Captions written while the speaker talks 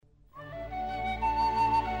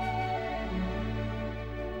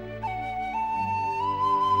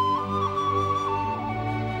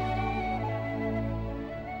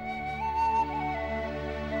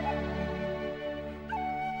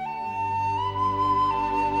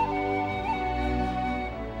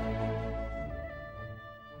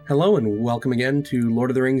Hello and welcome again to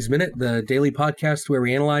Lord of the Rings Minute, the daily podcast where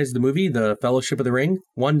we analyze the movie The Fellowship of the Ring,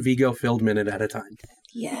 one Vigo-filled minute at a time.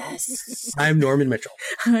 Yes. I'm Norman Mitchell.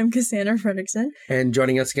 I'm Cassandra Fredrickson. And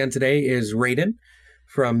joining us again today is Raiden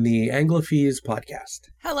from the Anglophies podcast.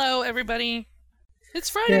 Hello, everybody. It's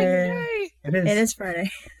Friday. Yay! It is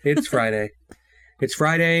Friday. It's Friday. It's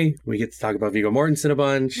Friday. We get to talk about Viggo Mortensen a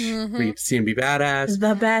bunch. Mm-hmm. We get to see him be badass. It's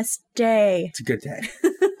the best day. It's a good day.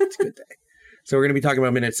 It's a good day. So we're going to be talking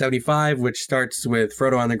about minute 75, which starts with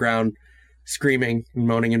Frodo on the ground, screaming and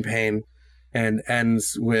moaning in pain, and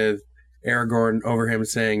ends with Aragorn over him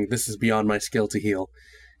saying, "This is beyond my skill to heal.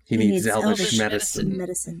 He needs elvish medicine."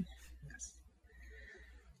 Yes.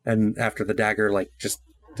 And after the dagger, just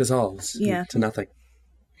dissolves to nothing.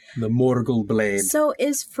 The Morgul blade. So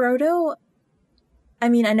is Frodo... I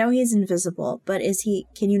mean, I know he's invisible, but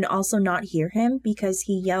can you also not hear him? Because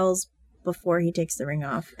he yells before he takes the ring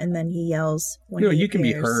off, and then he yells when he appears. You can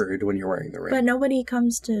be heard when you're wearing the ring. But nobody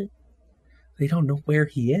comes to... They don't know where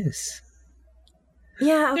he is.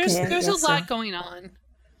 Yeah, okay. There's a lot going on.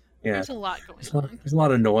 Yeah. There's a lot going on. There's a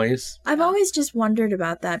lot of noise. I've always just wondered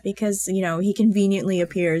about that because, he conveniently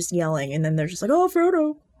appears yelling, and then they're just like, "Oh,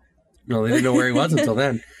 Frodo." No, they didn't know where he was until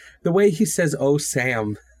then. The way he says, "Oh,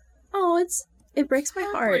 Sam." Oh, it breaks my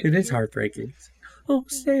heart. It is heartbreaking. "Oh,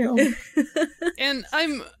 Sam." And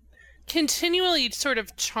I'm continually sort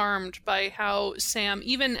of charmed by how Sam,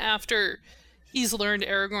 even after he's learned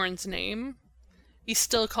Aragorn's name, he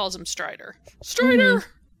still calls him Strider. Strider!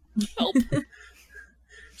 Help!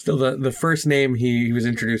 Still, the first name he was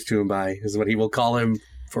introduced to him by is what he will call him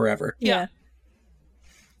forever. Yeah.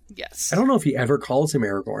 Yes. I don't know if he ever calls him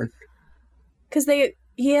Aragorn. Because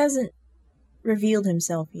he hasn't revealed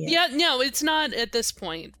himself yet. Yeah, no, it's not at this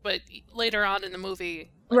point, but later on in the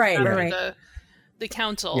movie. Right. The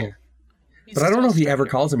council. Yeah. But I don't know if he ever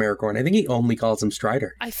calls him Aragorn. I think he only calls him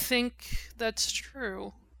Strider. I think that's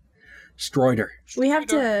true. Strider. We have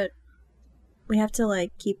to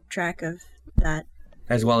keep track of that.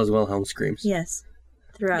 As well as Wilhelm screams. Yes.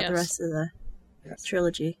 Throughout the rest of the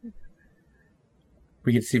trilogy.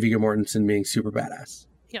 We get to see Viggo Mortensen being super badass.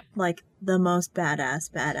 Yep. Like the most badass.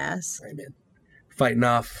 Right, man. Fighting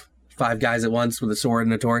off 5 guys at once with a sword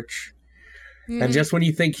and a torch. Mm-hmm. And just when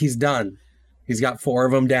you think he's done, he's got 4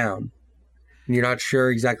 of them down. And you're not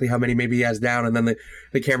sure exactly how many maybe he has down. And then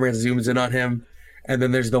the camera zooms in on him. And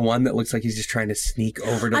then there's the one that looks like he's just trying to sneak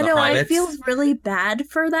over to the hobbits. I feel really bad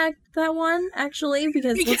for that one, actually,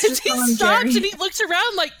 because he stops and he looks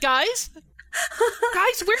around like, guys,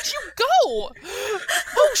 where'd you go?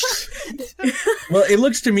 Oh, shit. Well, it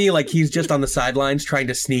looks to me like he's just on the sidelines trying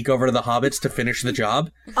to sneak over to the hobbits to finish the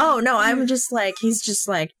job. Oh, no, I'm just like, he's just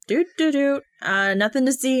like, doot, nothing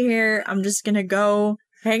to see here. I'm just gonna go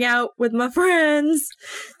hang out with my friends.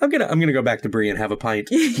 I'm gonna go back to Bree and have a pint.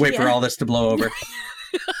 Wait for all this to blow over.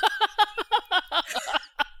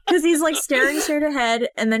 Because he's like staring straight ahead,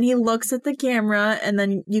 and then he looks at the camera, and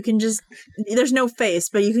then you can just, there's no face,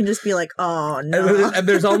 but you can just be like, oh no. And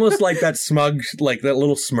there's almost like that smug, like that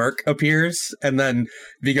little smirk appears, and then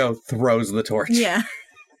Viggo throws the torch. Yeah.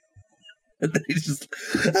 And then he's just,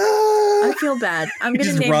 I feel bad. I'm going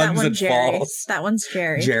to name that one Jerry. Falls. That one's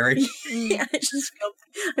Jerry. Jerry? Yeah,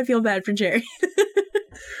 I feel bad for Jerry.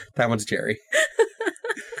 That one's Jerry.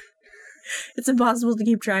 It's impossible to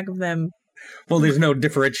keep track of them. Well, there's no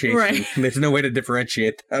differentiation. Right. There's no way to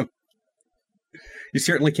differentiate them. You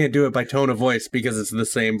certainly can't do it by tone of voice because it's the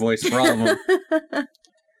same voice for all of them.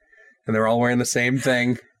 And they're all wearing the same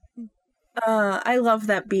thing. I love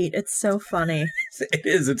that beat. It's so funny. It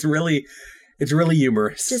is. It's really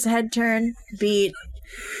humorous. Just head turn, beat,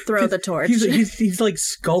 throw the torch. He's like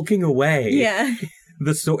skulking away. Yeah.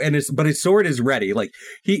 But his sword is ready. Like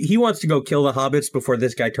he wants to go kill the hobbits before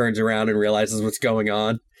this guy turns around and realizes what's going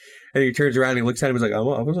on. And he turns around and he looks at him and he's like,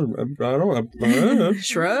 I don't want to.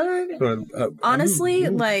 Shrug. Honestly,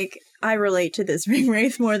 I relate to this ring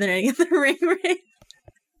wraith more than any other ring wraith.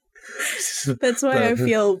 That's why I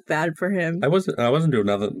feel bad for him. I wasn't doing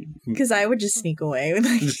nothing. Because I would just sneak away.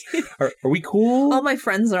 Are we cool? All my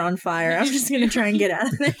friends are on fire. I'm just going to try and get out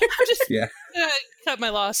of there. Yeah. Cut my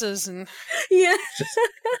losses and... Yeah.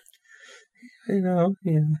 Yeah.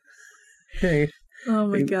 Hey. Oh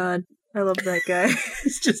my God. I love that guy.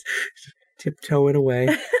 He's just tiptoeing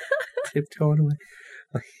away.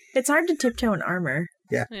 It's hard to tiptoe in armor.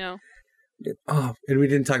 Yeah. Oh, and we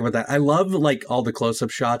didn't talk about that. I love all the close-up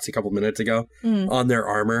shots a couple minutes ago on their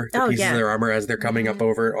armor, the pieces of their armor as they're coming up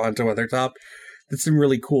over onto their top. That's some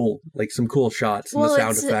really cool, some cool shots and the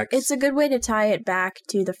sound effects. It's a good way to tie it back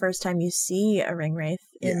to the first time you see a ring wraith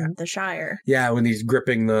in the Shire. Yeah, when he's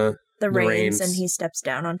gripping the the reins, reins. and he steps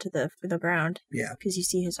down onto the ground. Yeah. Because you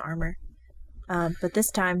see his armor. But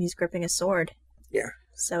this time he's gripping a sword. Yeah.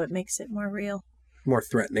 So it makes it more real. More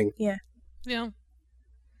threatening. Yeah. Yeah.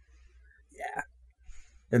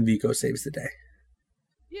 And Vigo saves the day.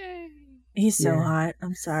 Yay. He's so Yeah. hot.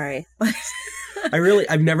 I'm sorry.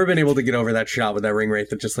 I've never been able to get over that shot with that ring wraith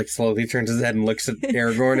that just like slowly turns his head and looks at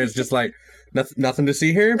Aragorn. It's just like, nothing to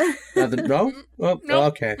see here? Nothing, no? Oh,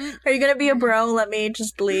 Nope. okay. Are you gonna be a bro? Let me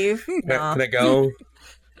just leave. Can I go?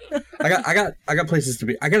 I got places to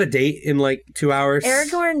be. I got a date in like 2 hours.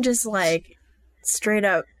 Aragorn just like straight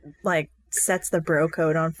up like sets the bro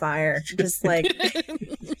code on fire. Just like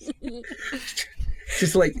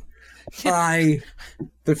Just like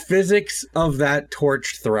the physics of that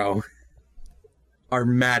torch throw are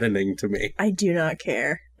maddening to me. I do not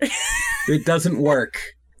care. It doesn't work.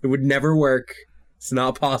 It would never work. It's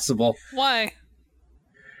not possible. Why?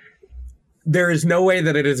 There is no way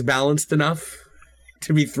that it is balanced enough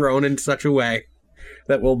to be thrown in such a way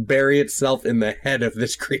that will bury itself in the head of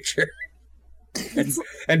this creature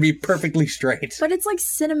and be perfectly straight. But it's like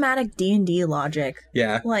cinematic D&D logic.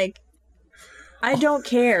 Yeah. Like I don't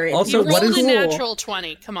care. It Also, You what rolled is- a natural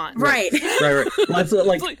 20. Come on. Right. Right. Let's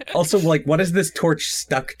also what is this torch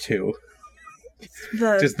stuck to?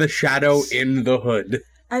 Just the shadow in the hood.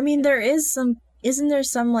 I mean, isn't there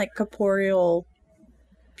some like corporeal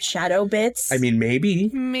shadow bits? I mean, maybe.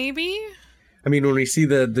 Maybe? I mean, when we see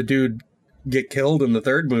the dude get killed in the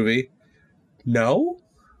third movie, no?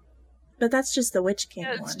 But that's just the Witch King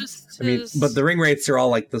Yeah, one. it's just I mean, his- but the ring wraiths are all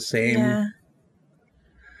like the same. Yeah.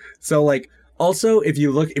 So like, also, if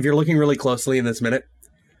you're looking really closely in this minute,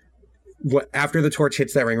 after the torch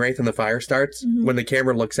hits that ring wraith and the fire starts, Mhm. when the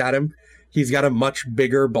camera looks at him, he's got a much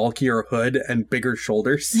bigger, bulkier hood and bigger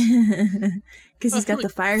shoulders. Because he's got the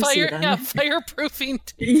fire suit on. Yeah, fireproofing.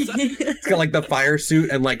 He's got like the fire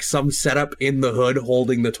suit and like some setup in the hood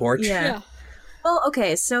holding the torch. Yeah. Yeah. Well,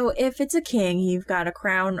 okay, so if it's a king, you've got a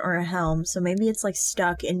crown or a helm, so maybe it's like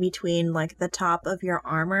stuck in between like the top of your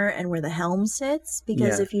armor and where the helm sits,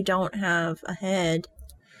 because Yeah. if you don't have a head,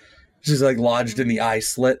 She's like lodged in the eye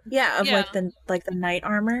slit. yeah, of Yeah. like the knight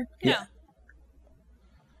armor. Yeah.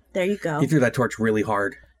 There you go. He threw that torch really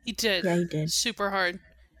hard. He did. Yeah, he did. Super hard.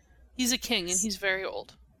 He's a king and he's very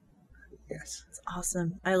old. Yes. It's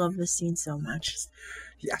awesome. I love this scene so much.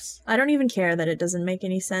 Yes. I don't even care that it doesn't make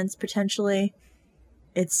any sense potentially.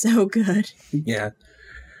 It's so good. Yeah.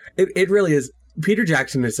 It really is. Peter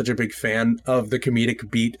Jackson is such a big fan of the comedic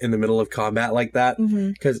beat in the middle of combat like that, Hmm.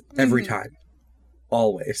 because every time,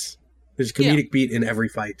 always, there's a comedic beat in every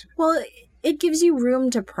fight. Well, it gives you room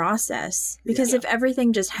to process, because Yeah. if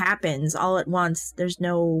everything just happens all at once, there's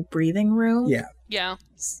no breathing room. Yeah. Yeah.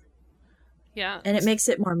 Yeah. And it makes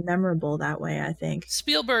it more memorable that way, I think.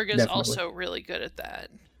 Spielberg is Definitely. also really good at that.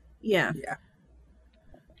 Yeah.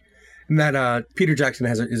 And that Peter Jackson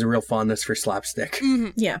is a real fondness for slapstick,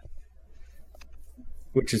 Mhm. Yeah.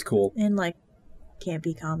 which is cool. And like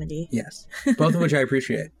campy comedy. Yes. Both of which I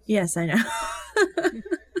appreciate. Yes, I know.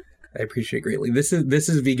 I appreciate greatly. This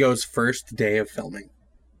is Vigo's first day of filming.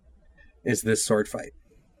 Is this sword fight?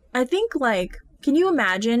 I think like, can you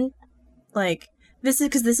imagine like this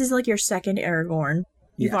is like your second Aragorn.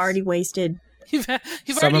 You've Yes. already wasted You've Some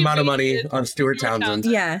already amount of money wasted on Stuart Townsend.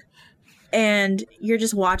 yeah. And you're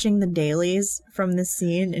just watching the dailies from this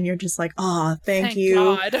scene and you're just like, "Oh, thank you."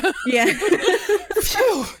 God. Yeah.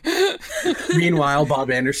 Phew. Meanwhile, Bob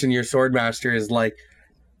Anderson, your sword master, is like,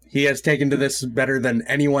 he has taken to this better than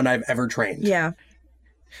anyone I've ever trained. Yeah.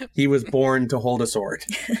 He was born to hold a sword.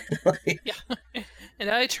 Yeah. And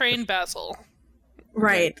I trained Basil.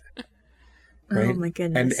 Right. Oh Right? my And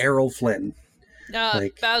goodness. Errol Flynn.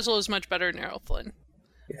 Like- Basil is much better than Errol Flynn.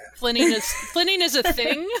 Yeah. Flynning is a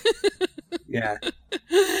thing. Yeah.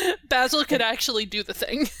 Basil could actually do the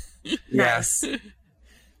thing. Yes. Nice.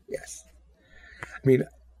 Yes. I mean,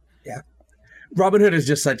 yeah. Robin Hood is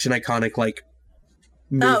just such an iconic, like,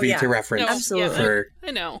 movie yeah. to reference No, Absolutely. yeah, for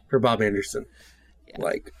I know. Bob Anderson. Yeah.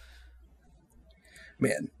 Like,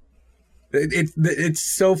 man. It's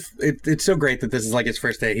so great that this is like his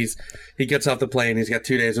first day. He gets off the plane. He's got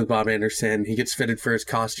 2 days with Bob Anderson. He gets fitted for his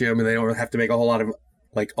costume, and they don't have to make a whole lot of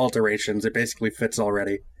like alterations. It basically fits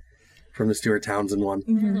already from the Stuart Townsend one.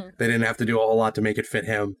 hmm They didn't have to do a whole lot to make it fit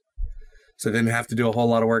him, so they didn't have to do a whole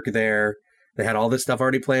lot of work there. They had all this stuff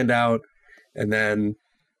already planned out, and then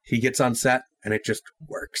he gets on set, and it just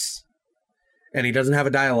works. And he doesn't have a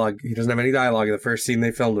dialogue. He doesn't have any dialogue. The first scene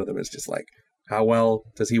they filmed with him is just like, how well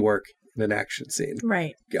does he work in an action scene?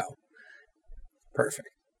 Right. Go. Perfect.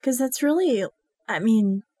 Because that's really, I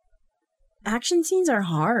mean, action scenes are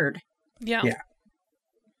hard. Yeah. Yeah.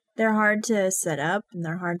 they're hard to set up and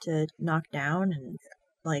they're hard to knock down, and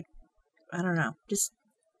like, I don't know, just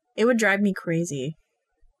it would drive me crazy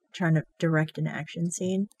trying to direct an action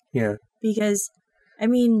scene. Yeah. Because, I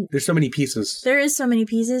mean, There's so many pieces. there is so many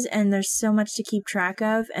pieces and there's so much to keep track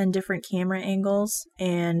of and different camera angles,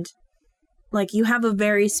 and like you have a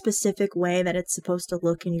very specific way that it's supposed to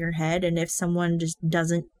look in your head, and if someone just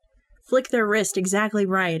doesn't flick their wrist exactly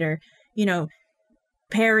right, or, you know,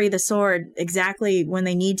 parry the sword exactly when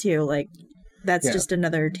they need to, like, that's just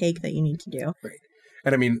another take that you need to do. Right.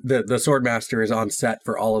 And I mean, the Swordmaster is on set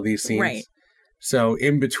for all of these scenes. Right. So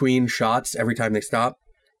in between shots, every time they stop,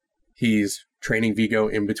 he's training Vigo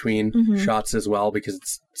in between shots as well, because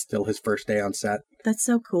it's still his first day on set. That's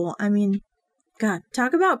so cool. I mean, God,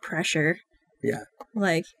 talk about pressure. Yeah.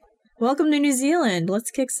 Like, welcome to New Zealand. Let's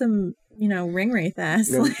kick some, you know, ring wraith ass.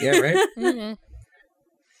 Yeah, right? Mhm.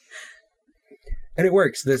 And it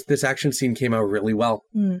works. This action scene came out really well.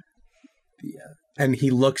 Mm. And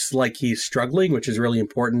he looks like he's struggling, which is really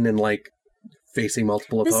important in, like, facing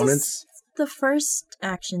multiple This opponents. is the first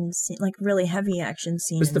action scene, like really heavy action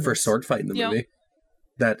scene. This is in the first sword fight in the Yep. movie.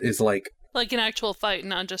 That is like, Like an actual fight,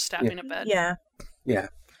 not just stabbing a bed. Yeah. yeah,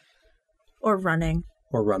 Or running.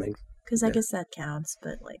 or running. Because I Yeah. guess that counts.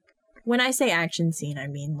 But like, when I say action scene, I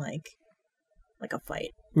mean like a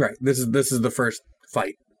fight. Right. This is the first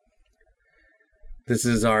fight. This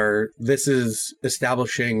is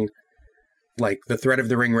establishing, like, the threat of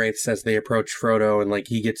the ring wraiths as they approach Frodo, and like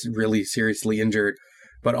he gets really seriously injured,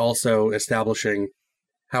 but also establishing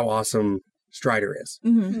how awesome Strider is,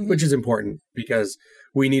 Mm-hmm. which is important because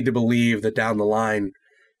we need to believe that down the line,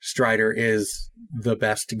 Strider is the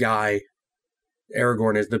best guy.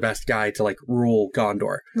 Aragorn is the best guy to, like, rule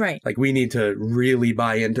Gondor. Right. Like, we need to really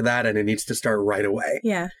buy into that, and it needs to start right away.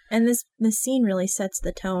 Yeah. And this scene really sets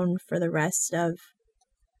the tone for the rest of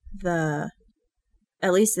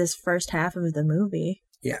at least this first half of the movie.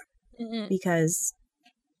 Mhm. Because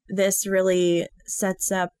this really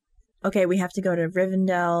sets up, okay, we have to go to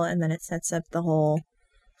Rivendell, and then it sets up the whole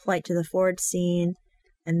flight to the Forge scene,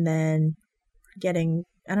 and then getting,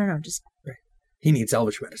 I don't know, just He needs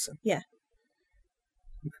Elvish medicine. boom,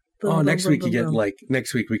 Oh, boom, next boom, week boom, you get boom.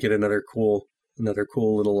 next week we get another cool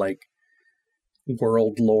little, like,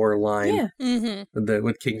 world lore line Yeah. Mhm.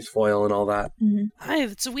 with King's Foil and all that. Mhm. Hi,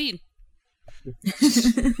 it's a weed.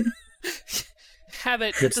 Have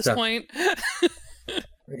it Good at this stuff. point.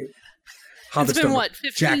 Hobbits It's been don't what,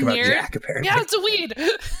 jack 15 about years? Jack, apparently. Yeah, it's a weed.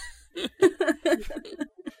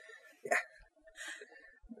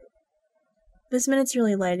 This minute's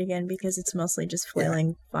really light again because it's mostly just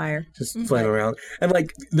flailing fire. Just flailing around. And,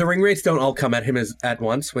 like, the ring wraiths don't all come at him at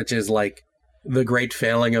once, which is, like, the great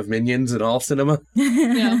failing of minions in all cinema.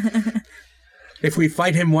 Yeah. If we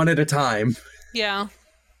fight him one at a time. Yeah.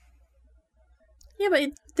 Yeah, but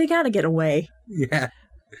they gotta get away. Yeah.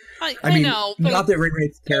 I mean, know. But, not that ring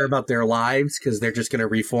wraiths care about their lives, because they're just going to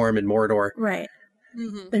reform in Mordor. Right.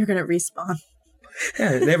 Mhm. They're gonna respawn.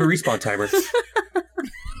 Yeah, they have a respawn timer.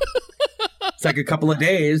 It's like a couple of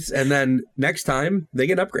days, and then next time they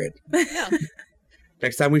get an upgrade. Yeah.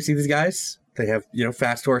 Next time we see these guys, they have,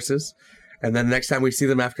 fast horses. And then the next time we see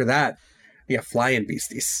them after that, yeah, flying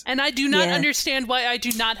beasties. And I do not Yeah. understand why I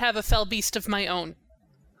do not have a fell beast of my own.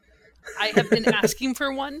 I have been asking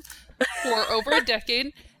for one for over a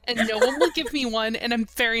decade, and no one will give me one, and I'm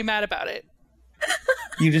very mad about it.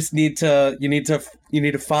 You just need to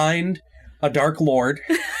find a Dark Lord.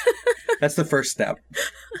 That's the first step.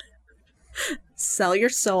 Sell your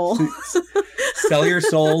soul. Sell your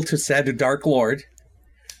soul to said Dark Lord.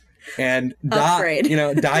 And Upgrade.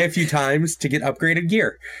 die a few times to get upgraded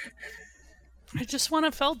gear. I just want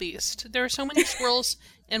a fell beast. There are so many squirrels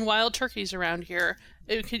and wild turkeys around here.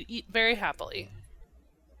 It could eat very happily.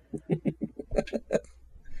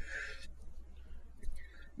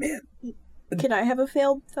 Man, Can I have a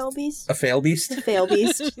fell beast? a fail beast? Fail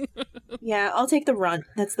beast. Yeah, I'll take the runt.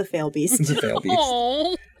 That's the fail beast. It's a fail beast.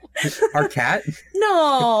 Oh, Our cat?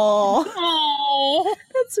 No, oh.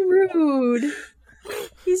 that's rude.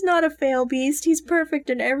 He's not a fail beast. He's perfect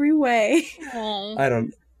in every way.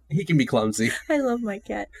 He can be clumsy. I love my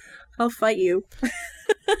cat. I'll fight you.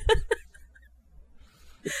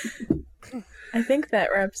 I think that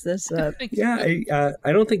wraps this up. Yeah,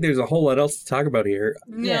 I don't think there's a whole lot else to talk about here.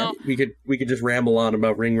 No. We could just ramble on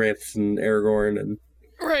about ring wraiths and Aragorn and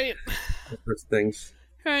Right. all sorts of things.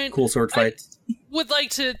 Right. Cool sword fights. Would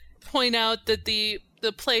like to point out that the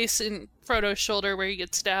place in Frodo's shoulder where he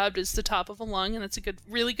gets stabbed is the top of a lung, and it's a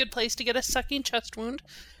really good place to get a sucking chest wound,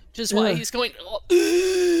 which is why Ugh. he's going.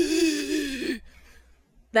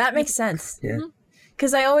 That makes sense. Yeah.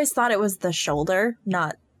 Because I always thought it was the shoulder,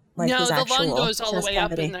 not Like no, his the actual lung goes all the chest way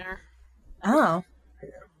cavity. up in there. Oh.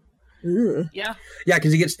 Ooh. Yeah. Yeah,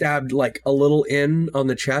 because he gets stabbed like a little in on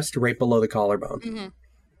the chest, right below the collarbone. Hmm.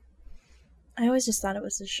 I always just thought it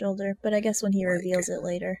was his shoulder, but I guess when he reveals it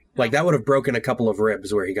later. Like that would have broken a couple of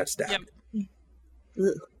ribs where he got stabbed, Yep. Ugh.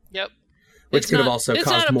 Yep. which It's could have not- also it's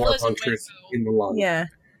not caused a more pleasant way to punctures go. in the lung. Yeah.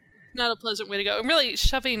 Not a pleasant way to go. And really,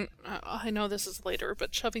 shoving, I know this is later,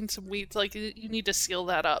 but shoving some weeds, like, you need to seal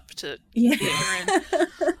that up to Yeah. get her in.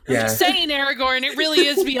 I'm Yeah. just saying, Aragorn, it really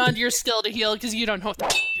is beyond your skill to heal because you don't know what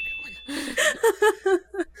the you're doing.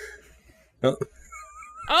 Oh,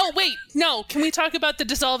 Oh, wait, no. Can we talk about the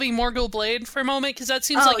dissolving Morgul blade for a moment? Because that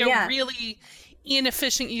seems Oh, like a yeah. really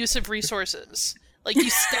inefficient use of resources. Like, you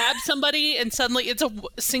stab somebody and suddenly it's a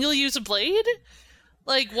single-use blade?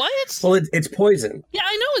 Like, what? well, it's poison. Yeah,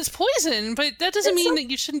 I know it's poison, but that doesn't It's mean not- that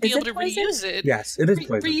you shouldn't be is able it to poison? reuse it. Yes, it is Re-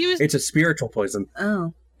 poison. reuse- It's a spiritual poison.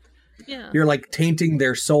 Oh. Yeah. You're like tainting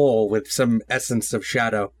their soul with some essence of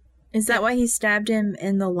shadow. Is that why he stabbed him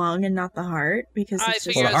in the lung and not the heart? Because I it's just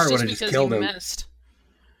figure Well, the heart it's just would've just because killed he him. missed.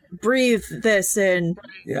 breathe this in.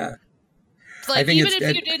 Yeah. Like, I think even it's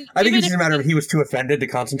if you didn't, I think even it's just if a matter you of he was too offended to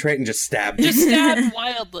concentrate and just stabbed. just stabbed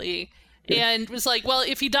wildly and was like, well,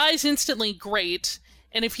 if he dies instantly, great.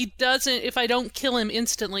 And if he doesn't, if I don't kill him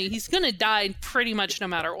instantly, he's gonna die pretty much no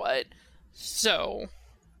matter what. So,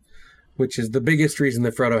 Which is the biggest reason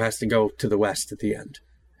that Frodo has to go to the west at the end.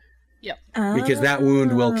 yep. Because that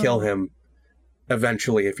wound will kill Oh. him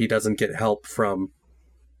eventually if he doesn't get help from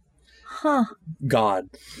Huh. God,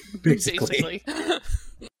 basically.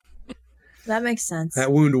 That makes sense.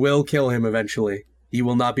 That wound will kill him eventually. He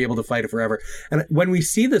will not be able to fight it forever. And when we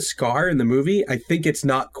see the scar in the movie, I think it's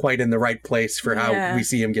not quite in the right place for how Yeah. we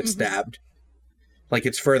see him get Mhm. stabbed. Like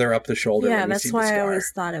it's further up the shoulder. Yeah, when we that's see the why I scar.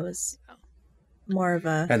 always thought it was more of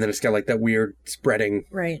a And then it's got like that weird spreading,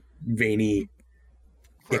 right, veiny,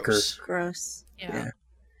 ichor, Gross. gross. Yeah.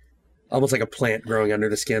 almost like a plant growing under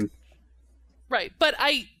the skin. Right. But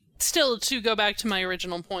I still, to go back to my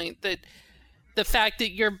original point, that the fact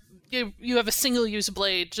that you have a single-use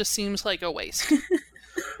blade just seems like a waste.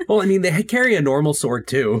 Well, I mean, they carry a normal sword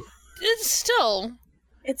too. It's still,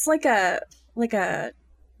 It's like a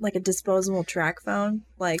disposable track phone.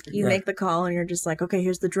 Like you Right. make the call and you're just like, okay,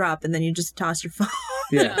 here's the drop, and then you just toss your phone.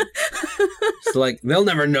 Yeah. It's like, they'll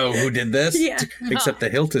never know who did this. Yeah. Except the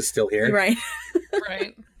hilt is still here. Right.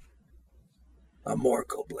 right. A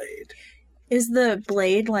Morgul blade. Is the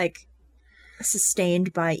blade like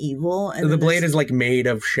sustained by evil? And The then blade there's- is like made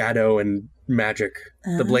of shadow and magic.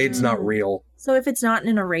 The blade's not Oh. real. So if it's not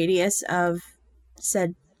in a radius of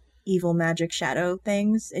said evil magic shadow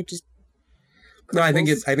things, it just No, I think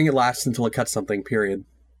cripples? it lasts until it cuts something, period.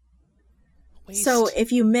 Waste. So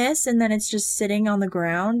if you miss and then it's just sitting on the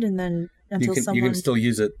ground and then until You someone can still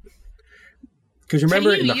use it. Because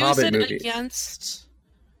remember Can in you the use Hobbit it movies. against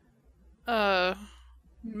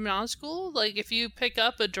Nazgul? Like, if you pick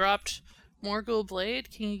up a dropped Morgul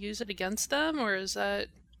blade, can you use it against them, or is that...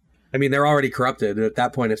 I mean, they're already corrupted. At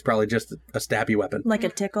that point, it's probably just a stabby weapon. like a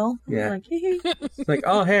tickle. Yeah. Like, hee hee. It's like,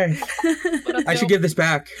 oh, hey, What up, I should Bill? give this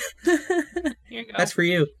back. Here you go. That's for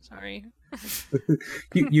you. Sorry.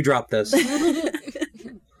 You drop this.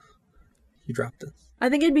 You drop this. I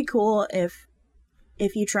think it'd be cool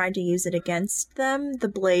if you tried to use it against them, the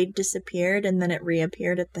blade disappeared and then it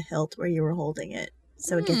reappeared at the hilt where you were holding it.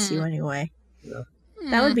 So it gets you anyway.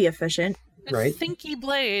 That would be efficient. A right. thinky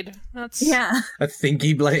blade. That's Yeah. A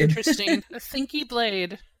thinky blade. interesting. A thinky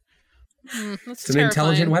blade. That's It's an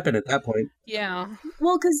intelligent terrifying. weapon at that point. Yeah.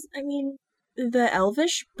 Well, because, I mean, the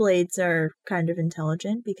elvish blades are kind of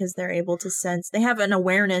intelligent because they're able to sense. They have an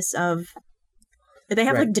awareness of. They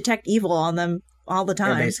have, Right. like, detect evil on them all the Yeah,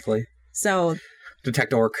 time. basically. So,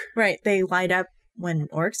 Detect orc. right, they light up when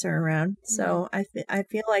orcs are around. So I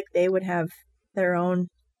feel like they would have their own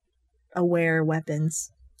aware weapons.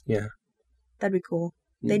 Yeah. That'd be cool.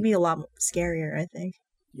 Mm. They'd be a lot scarier, I think.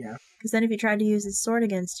 Yeah. Because then if you tried to use his sword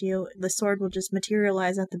against you, the sword will just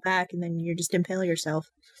materialize at the back and then you just impale yourself.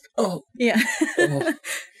 Oh, Yeah. oh.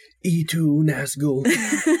 E2 Nazgul.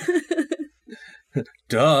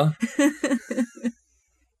 Duh.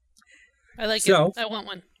 I like So- it. I want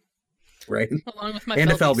one. Right? Along with my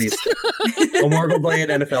And a fell Felbeast. beast. A Morgul blade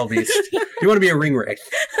and a fell beast. You want to be a ring wraith.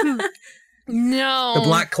 No. The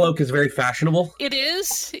black cloak is very fashionable. It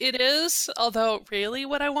is. It is. Although, really,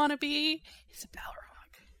 what I want to be is a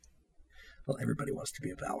Balrog. Well, everybody wants to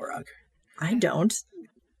be a Balrog. I don't.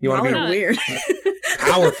 You want to Y'all be are not. weird.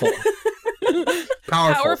 powerful.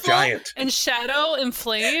 Powerful, giant. and shadow and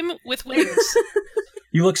flame with wings.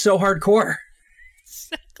 You look so hardcore.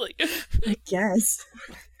 Exactly. I guess.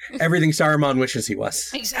 Everything Saruman wishes he was.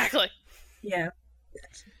 Exactly. Yeah.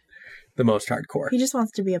 the most hardcore. He just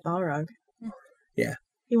wants to be a Balrog. Yeah.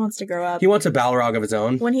 He wants to grow up. He wants a Balrog of his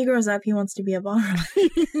own. When he grows up, he wants to be a Balrog.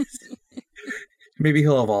 Maybe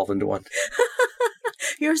he'll evolve into one.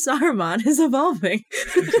 Your Saruman is evolving.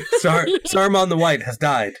 Saruman the White has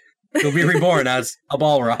died. He'll be reborn as a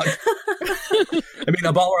Balrog. I mean,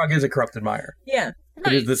 a Balrog is a corrupted mire. Yeah.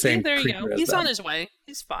 It is the same See, there you creature go. as He's them. on his way.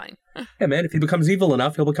 He's fine. Yeah, man, if he becomes evil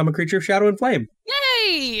enough, he'll become a creature of shadow and flame.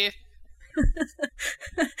 Yay!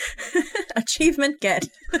 Achievement get.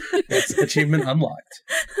 Yes, achievement unlocked.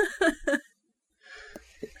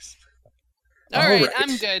 All right,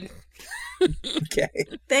 I'm good. Okay.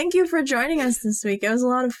 Thank you for joining us this week. It was a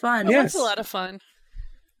lot of fun. It Yes. was a lot of fun.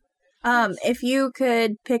 If you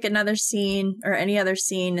could pick another scene or any other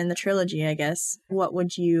scene in the trilogy, I guess, what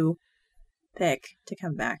would you pick to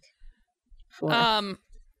come back for?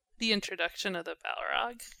 The introduction of the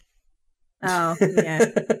Balrog. Oh, yeah.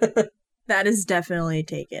 That is definitely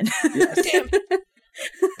taken. Yes. Damn.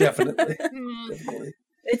 Definitely. Hmm. Definitely.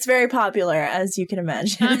 It's very popular, as you can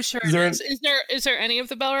imagine. I'm sure Is it there is. Is there any of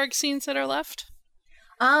the Balrog scenes that are left?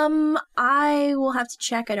 I will have to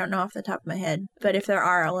check. I don't know off the top of my head, but if there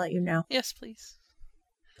are, I'll let you know. Yes, please.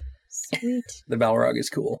 Sweet. The Balrog is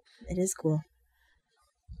cool. It is cool.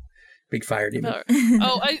 Big fire demon. Balrog.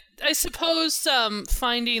 Oh, I suppose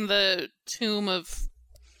finding the tomb of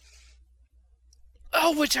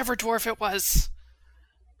whichever dwarf it was.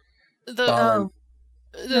 The Balin.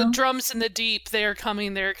 the No. drums in the deep. They're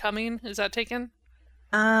coming. Is that taken?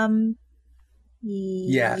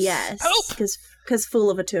 Yes. Yes. Hope. Because Fool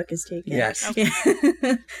of a Took is taken. Yes.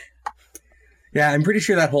 Yeah. Yeah, I'm pretty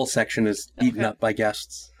sure that whole section is eaten Okay. up by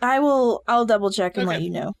guests. I'll double check and let Okay.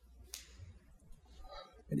 you know.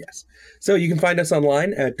 And yes. So you can find us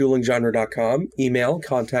online at duelinggenre.com, email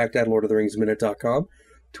contact@lordoftheringsminute.com,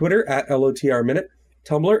 Twitter @LOTRminute,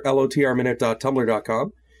 Tumblr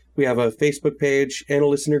lotrminute.tumblr.com. We have a Facebook page and a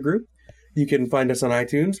listener group. You can find us on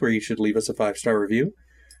iTunes, where you should leave us a 5-star review.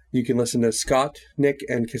 You can listen to Scott, Nick,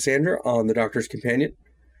 and Cassandra on The Doctor's Companion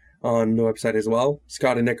on the website as well.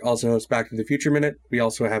 Scott and Nick also host Back to the Future Minute. We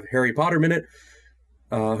also have Harry Potter Minute,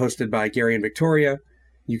 hosted by Gary and Victoria.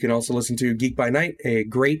 You can also listen to Geek by Night, a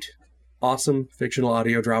great, awesome fictional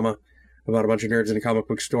audio drama about a bunch of nerds in a comic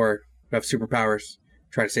book store who have superpowers,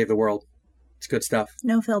 try to save the world. It's good stuff.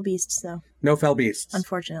 No fell beasts, though, No fell beasts.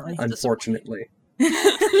 unfortunately. Unfortunately.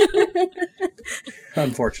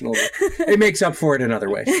 Unfortunately. It makes up for it in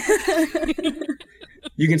other ways.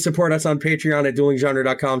 You can support us on Patreon at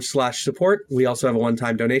duelinggenre.com/support. We also have a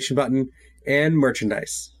one-time donation button and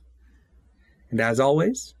merchandise. And as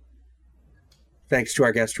always, thanks to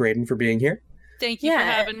our guest Raiden for being here. Thank you for Yeah.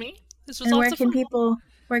 having me. This was And lots of fun.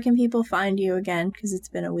 where can people find you again? Because it's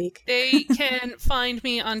been a week. They can find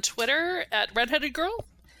me on Twitter at Redheaded Girl.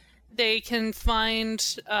 They can find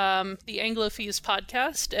the Anglophies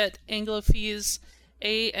podcast at Anglophies,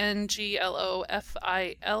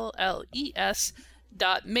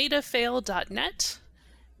 ANGLOFILLES.metafail.net.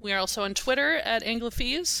 We are also on Twitter at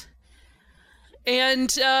Anglophies.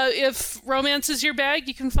 And if romance is your bag,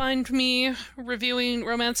 you can find me reviewing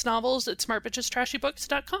romance novels at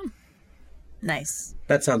smartbitchestrashybooks.com. Nice.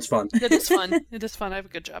 That sounds fun. It is fun. It is fun. I have a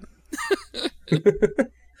good job.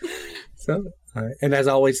 So, and as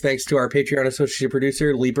always, thanks to our Patreon associate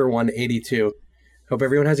producer, Leaper182. Hope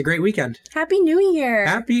everyone has a great weekend. Happy New Year.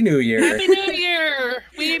 Happy New Year. Happy New Year!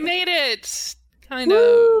 We made it! Kind of.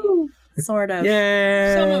 Woo! Sort of.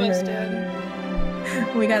 Yay! Some of us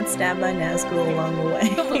did. We got stabbed by Nazgul along the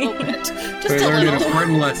way. A little bit. We Just a learned an little.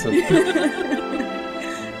 important lesson.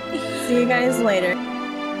 See you guys later.